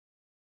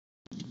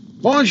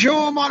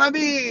Bonjour, mon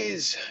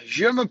amis.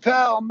 Je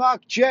m'appelle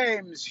Mark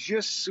James.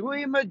 Je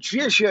suis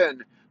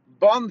magician.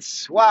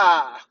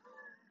 Bonsoir.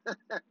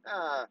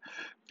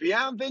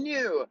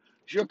 Bienvenue.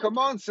 Je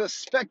commence a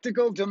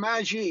spectacle de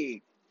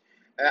magie.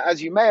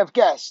 As you may have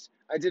guessed,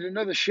 I did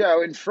another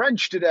show in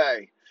French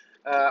today.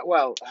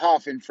 Well,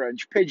 half in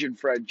French, pidgin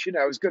French,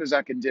 as good as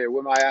I can do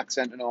with my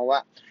accent and all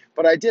that.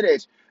 But I did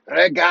it.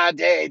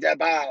 Regardez the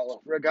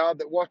ball.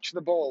 Watch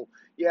the ball.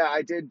 Yeah,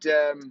 I did.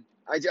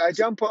 I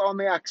don't put on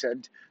the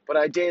accent, but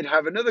I did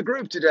have another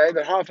group today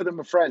that half of them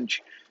are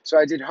French. So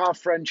I did half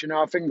French and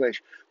half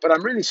English. But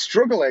I'm really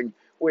struggling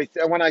with,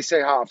 when I say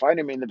half, I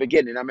don't mean the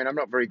beginning. I mean, I'm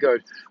not very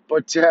good.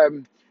 But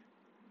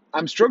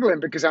I'm struggling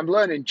because I'm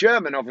learning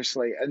German,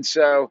 obviously. And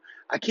so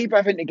I keep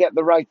having to get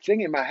the right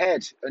thing in my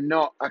head and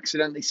not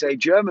accidentally say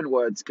German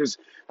words because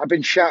I've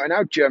been shouting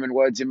out German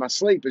words in my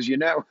sleep, as you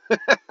know.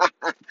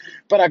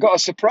 But I got a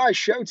surprise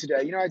show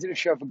today. I did a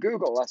show for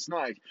Google last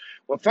night.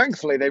 Well,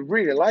 thankfully, they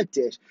really liked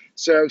it.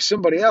 So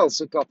somebody else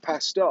had got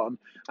passed on,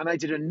 and I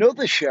did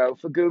another show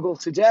for Google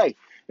today.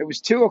 It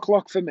was 2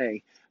 o'clock for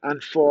me.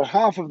 And for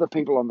half of the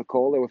people on the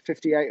call, there were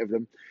 58 of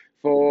them.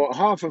 For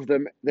half of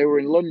them, they were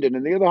in London,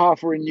 and the other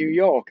half were in New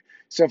York.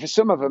 So for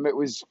some of them, it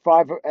was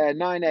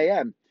 9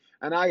 a.m.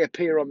 And I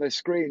appear on their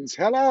screens.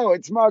 Hello,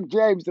 it's Mark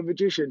James, the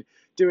magician,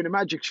 doing a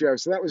magic show.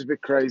 So that was a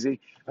bit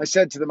crazy. I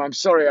said to them, I'm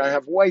sorry, I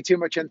have way too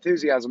much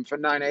enthusiasm for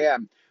 9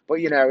 a.m. But,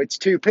 it's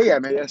 2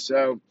 p.m. here,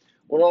 so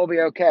we'll all be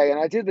okay. And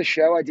I did the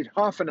show. I did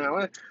half an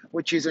hour,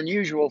 which is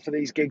unusual for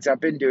these gigs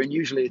I've been doing.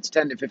 Usually it's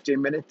 10 to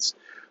 15 minutes.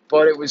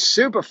 But it was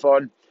super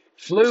fun.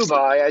 Flew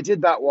by. I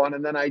did that one,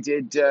 and then I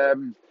did...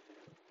 oh,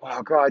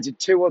 God, I did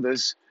two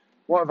others.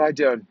 What have I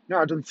done? No,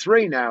 I've done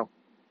three now.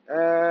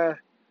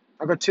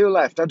 I've got two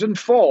left. I've done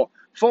four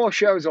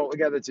shows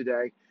altogether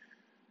today.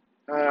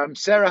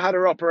 Sarah had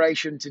her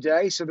operation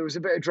today, so there was a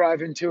bit of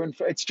driving to and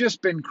from. It's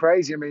just been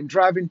crazy. I mean,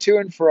 driving to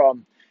and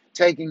from,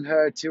 taking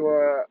her to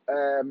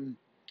her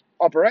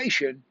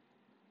operation,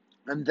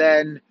 and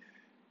then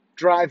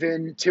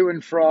driving to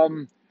and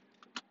from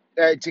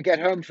to get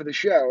home for the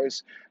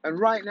shows. And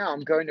right now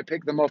I'm going to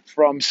pick them up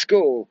from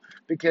school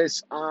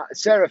because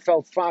Sarah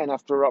felt fine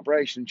after her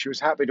operation. She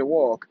was happy to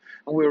walk,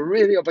 and we were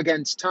really up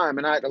against time,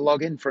 and I had to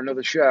log in for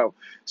another show.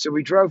 So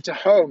we drove to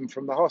home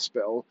from the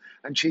hospital,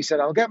 and she said,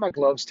 I'll get my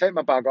gloves, take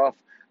my bag off.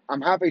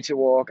 I'm happy to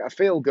walk. I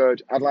feel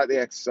good. I'd like the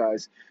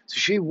exercise. So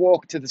she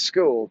walked to the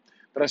school,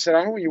 but I said,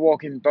 I don't want you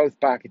walking both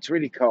back. It's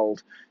really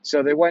cold.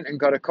 So they went and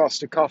got a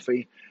Costa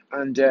coffee,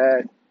 and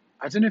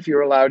I don't know if you're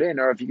allowed in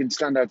or if you can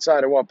stand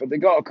outside or what, but they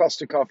got a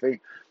Costa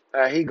coffee.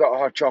 He got a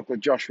hot chocolate,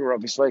 Joshua,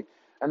 obviously.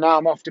 And now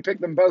I'm off to pick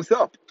them both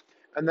up.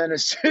 And then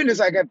as soon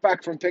as I get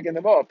back from picking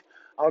them up,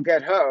 I'll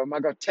get home. I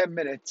got 10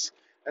 minutes,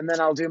 and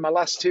then I'll do my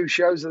last two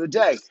shows of the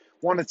day.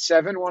 One at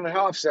 7, one at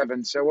half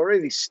 7. So we're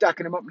really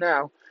stacking them up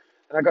now.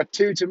 And I got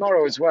two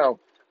tomorrow as well.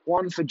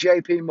 One for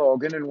JP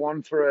Morgan and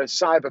one for a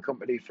cyber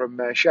company from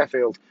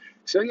Sheffield.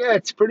 So yeah,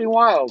 it's pretty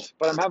wild,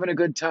 but I'm having a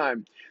good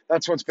time.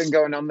 That's what's been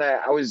going on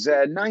there. I was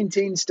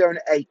 19 stone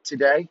 8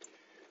 today,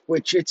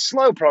 which it's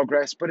slow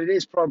progress, but it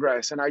is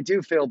progress. And I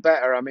do feel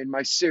better. I mean,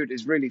 my suit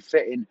is really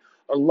fitting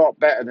a lot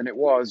better than it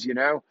was,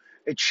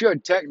 It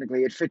should,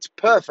 technically. It fits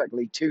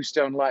perfectly 2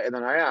 stone lighter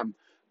than I am.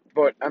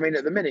 But, I mean,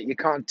 at the minute, you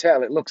can't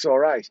tell. It looks all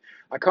right.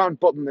 I can't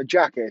button the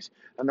jacket,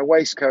 and the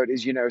waistcoat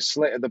is,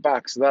 slit at the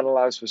back, so that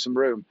allows for some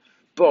room.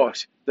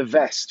 But the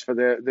vest, for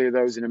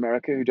those in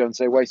America who don't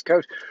say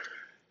waistcoat,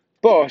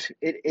 but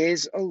it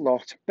is a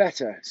lot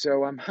better,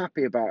 so I'm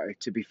happy about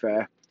it, to be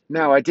fair.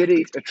 Now, I did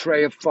eat a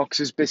tray of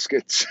Fox's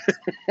biscuits.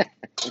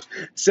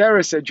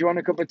 Sarah said, do you want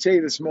a cup of tea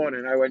this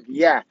morning? I went,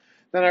 yeah.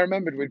 Then I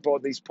remembered we'd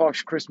bought these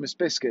posh Christmas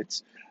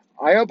biscuits.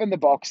 I opened the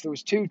box. There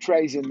was 2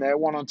 trays in there,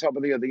 one on top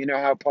of the other. You know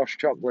how posh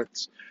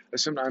chocolates are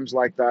sometimes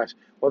like that.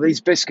 Well,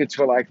 these biscuits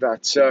were like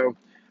that. So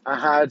I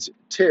had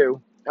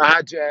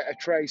a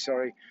tray,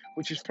 sorry,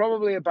 which is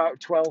probably about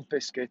 12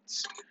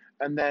 biscuits.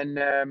 And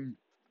then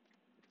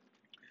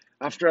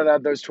after I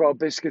had those 12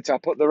 biscuits, I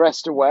put the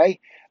rest away,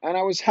 and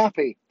I was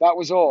happy. That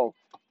was all.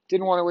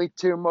 Didn't want to eat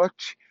too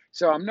much,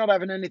 so I'm not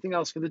having anything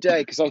else for the day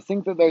because I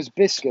think those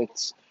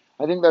biscuits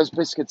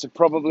are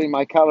probably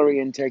my calorie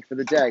intake for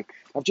the day.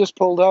 I've just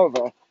pulled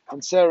over,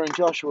 and Sarah and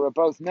Joshua are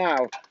both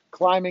now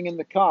climbing in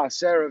the car.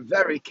 Sarah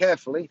very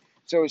carefully,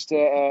 so as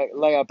to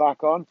lay her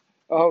back on.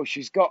 Oh,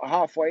 she's got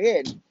halfway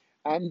in,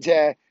 and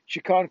she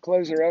can't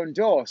close her own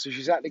door, so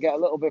she's had to get a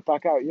little bit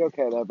back out. You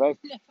okay there, babe?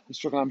 No. I'm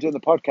struggling. I'm doing the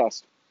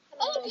podcast.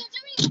 Oh, you're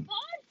doing the pod?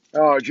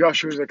 Oh,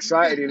 Joshua's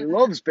excited. He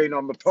loves being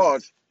on the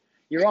pod.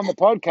 You're on the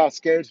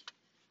podcast, kid.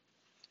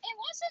 It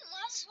wasn't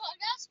last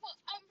podcast, but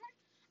a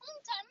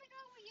long time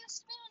ago we used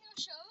to be on your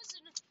shows,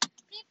 and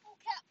people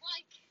kept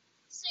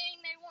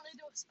saying they wanted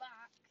us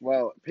back.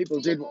 Well, people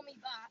did Mummy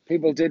back.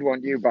 People did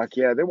want you back,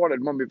 yeah. They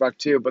wanted Mummy back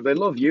too, but they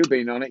love you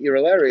being on it. You're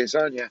hilarious,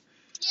 aren't you? Yeah,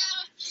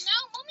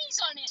 now Mummy's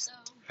on it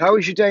though. How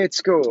was your day at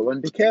school?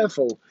 And be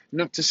careful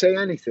not to say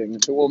anything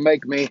that will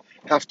make me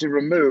have to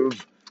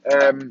remove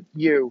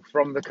you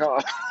from the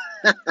car.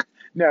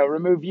 No,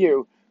 remove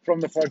you from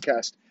the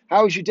podcast.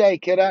 How was your day,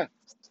 kiddo? Great.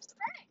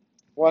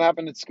 What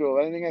happened at school?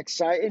 Anything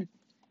exciting?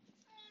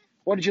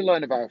 What did you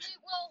learn about?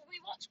 We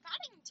watched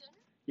Paddington.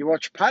 You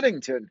watch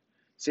Paddington.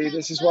 See, Yeah,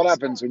 this the is what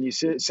first happens one. when you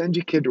send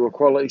your kid to a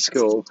quality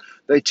school.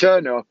 They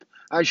turn up.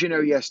 As you know,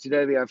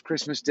 yesterday they have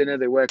Christmas dinner.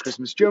 They wear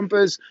Christmas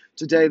jumpers.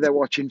 Today they're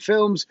watching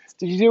films.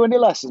 Did you do any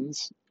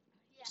lessons?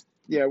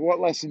 Yeah. Yeah, what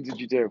lesson did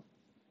you do?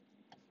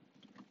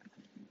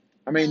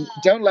 I mean,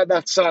 Uh, don't let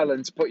that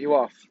silence put you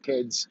off,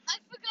 kids. I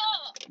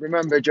forgot.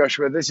 Remember,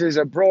 Joshua, this is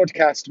a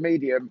broadcast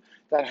medium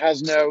that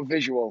has no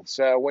visual.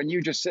 So when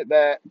you just sit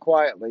there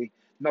quietly,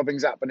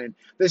 nothing's happening.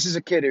 This is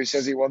a kid who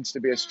says he wants to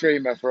be a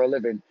streamer for a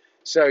living.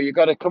 So you've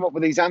got to come up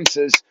with these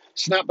answers.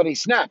 Snappity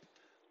snap.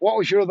 What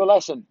was your other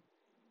lesson?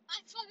 I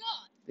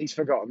forgot. He's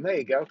forgotten. There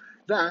you go.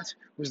 That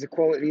was the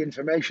quality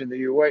information that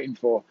you were waiting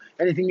for.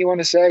 Anything you want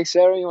to say,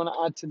 Sarah? You want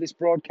to add to this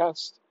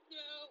broadcast?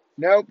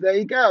 No. Nope. There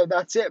you go.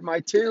 That's it. My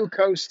two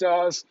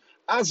co-stars,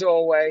 as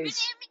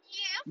always.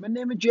 My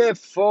name is Jay,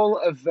 full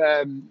of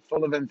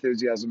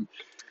enthusiasm.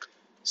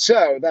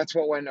 So that's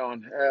what went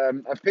on.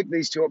 I've picked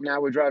these two up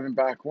now. We're driving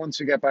back. Once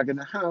we get back in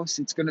the house,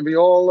 it's going to be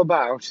all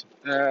about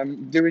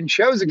doing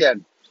shows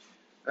again,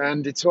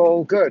 and it's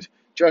all good.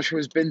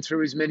 Joshua's been through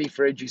his mini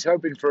fridge. He's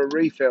hoping for a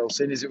refill,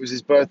 seeing as it was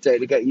his birthday,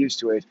 to get used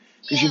to it.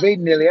 Because you've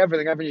eaten nearly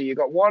everything, haven't you? You've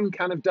got one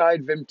can of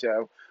Diet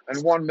Vimto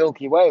and one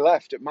Milky Way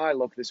left at my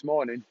look this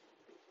morning.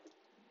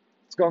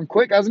 It's gone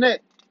quick, hasn't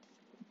it?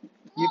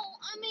 Well,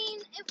 I mean,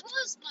 it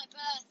was my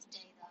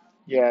birthday, though.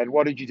 Yeah, and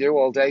what did you do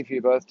all day for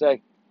your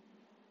birthday?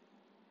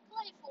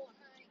 Play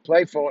Fortnite.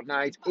 Play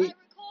Fortnite. But I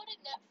recorded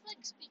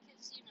Netflix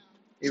because,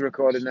 He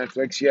recorded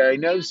Netflix. Yeah, he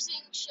knows.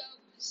 using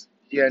shows.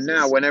 Yeah,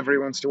 now whenever he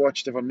wants to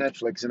watch stuff on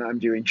Netflix and I'm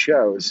doing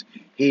shows,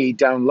 he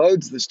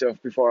downloads the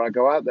stuff before I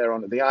go out there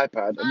onto the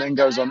iPad and then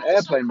goes on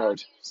airplane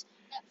mode.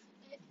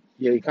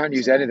 Yeah, you can't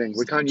use anything.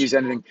 We can't use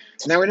anything.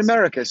 Now, in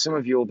America, some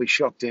of you will be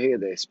shocked to hear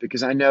this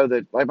because I know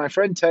that, like my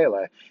friend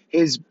Taylor,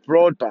 his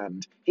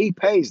broadband, he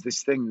pays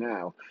this thing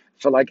now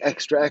for like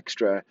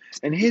extra,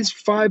 and his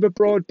fiber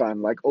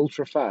broadband, like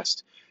ultra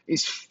fast,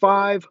 is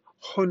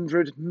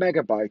 500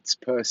 megabytes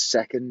per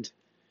second.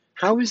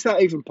 How is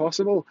that even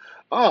possible?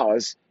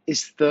 Ours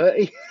is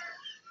 30.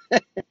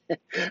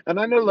 And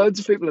I know loads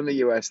of people in the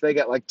US, they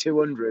get like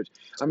 200.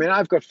 I mean,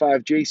 I've got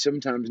 5G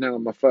sometimes now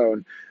on my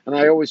phone, and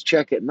I always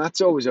check it, and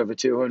that's always over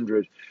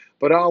 200.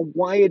 But our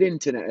wired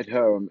internet at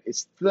home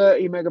is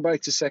 30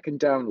 megabytes a second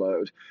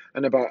download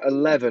and about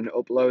 11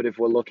 upload if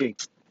we're lucky,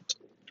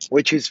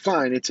 which is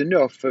fine. It's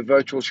enough for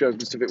virtual shows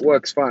and stuff. It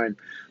works fine.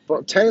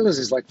 But Taylor's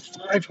is like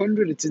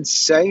 500. It's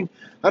insane.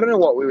 I don't know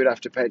what we would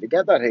have to pay to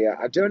get that here.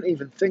 I don't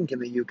even think in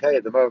the UK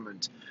at the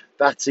moment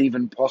that's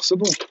even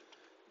possible.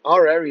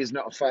 Our area is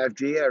not a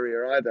 5G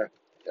area either.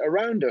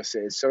 Around us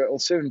is, so it'll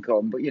soon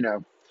come. But,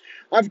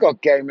 I've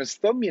got gamer's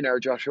thumb,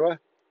 Joshua.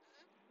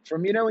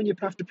 From, when you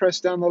have to press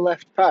down the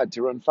left pad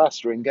to run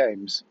faster in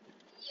games.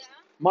 Yeah.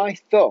 My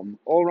thumb,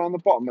 all around the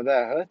bottom of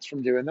there, hurts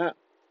from doing that.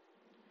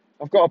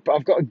 I've got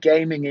a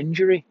gaming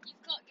injury.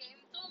 You've got game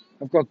thumb.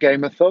 I've got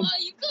gamer thumb. Oh,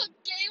 you've got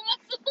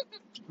gamer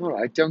thumb. All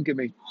right, don't give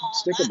me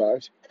stick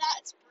about.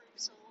 That's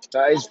brutal.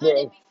 That is I've had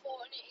brutal. it before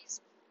and it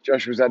is.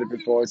 Joshua's had it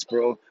before. It's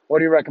brutal. What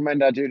do you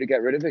recommend I do to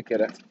get rid of it,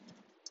 kiddo?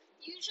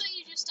 Usually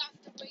you just have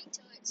to wait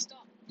till it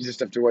stops. You just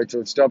have to wait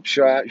till it stops.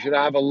 Should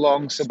I have a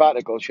long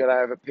sabbatical? Should I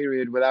have a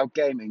period without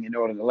gaming in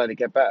order to let it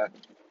get better?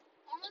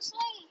 Honestly,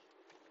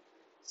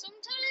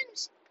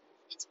 sometimes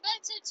it's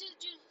better to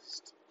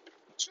just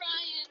try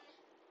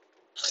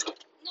and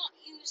not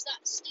use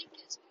that stick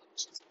as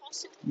much as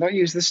possible. Not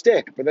use the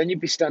stick, but then you'd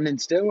be standing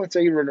still. That's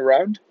how you run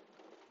around.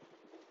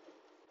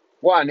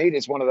 What I need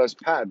is one of those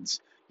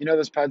pads. You know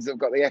those pads that have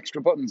got the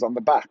extra buttons on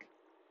the back?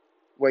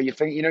 Where you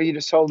think, you're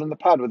just holding the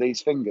pad with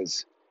these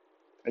fingers.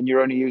 And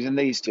you're only using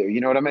these two.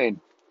 You know what I mean?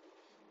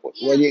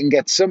 Yeah. Well, you can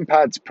get some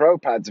pads, pro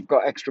pads, have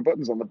got extra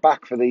buttons on the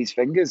back for these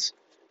fingers.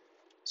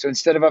 So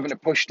instead of having to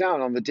push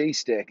down on the D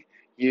stick,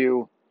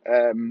 you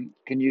can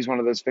use one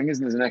of those fingers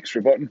and there's an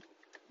extra button.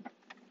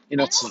 You're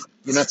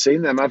not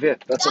seen them, have you?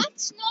 That's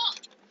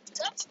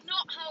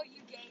not how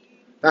you game.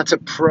 That's a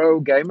pro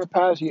gamer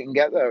pad. You can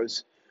get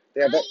those.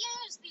 I use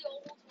the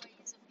old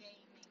ways of gaming.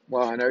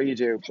 Well, I know you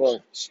do, The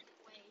but ancient ways.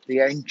 the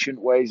ancient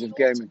ways of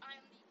gaming.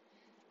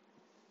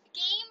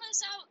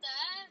 Gamers out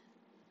there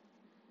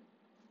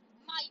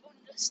might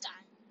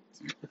understand.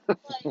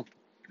 Like,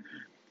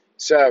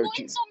 So,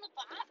 points on the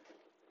back.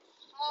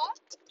 Hot.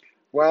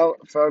 well,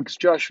 folks,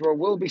 Joshua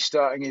will be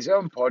starting his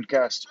own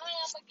podcast I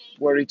am a gamer.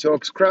 where he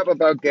talks crap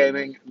about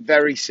gaming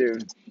very soon.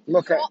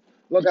 Look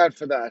out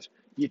for that.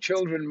 Your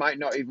children might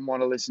not even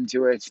want to listen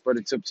to it, but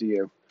it's up to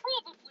you.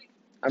 Probably.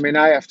 I mean,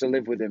 I have to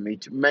live with him. He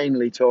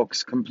mainly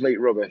talks complete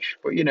rubbish.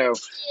 But, Yeah.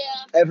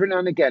 every now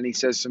and again he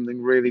says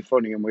something really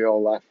funny and we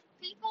all laugh.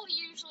 People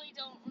usually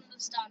don't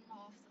understand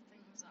half the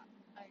things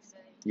that I say.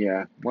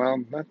 Yeah,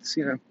 well, that's,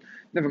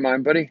 never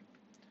mind, buddy.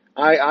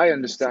 I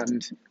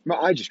understand.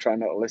 I just try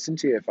not to listen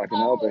to you if I can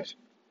help it.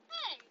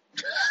 Hey.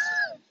 Yeah.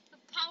 The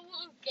power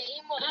of game.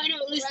 I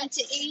don't listen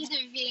to either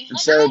of you. And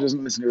Sarah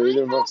doesn't listen to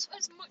either of us. I have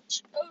as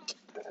much of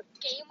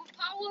gamer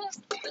power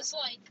as,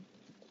 like,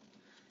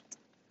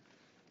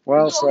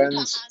 Well, Yoda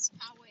friends, has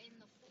power in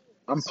the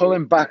I'm Force.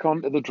 pulling back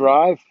onto the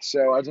drive,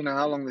 so I don't know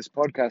how long this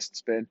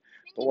podcast's been,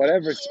 but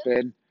whatever it's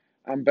been,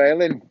 I'm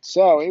bailing.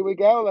 So here we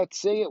go.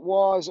 Let's see. It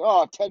was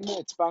 10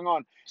 minutes, bang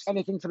on.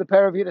 Anything for the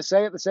pair of you to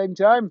say at the same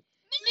time?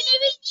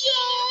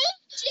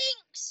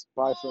 Jinx.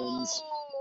 Bye, friends.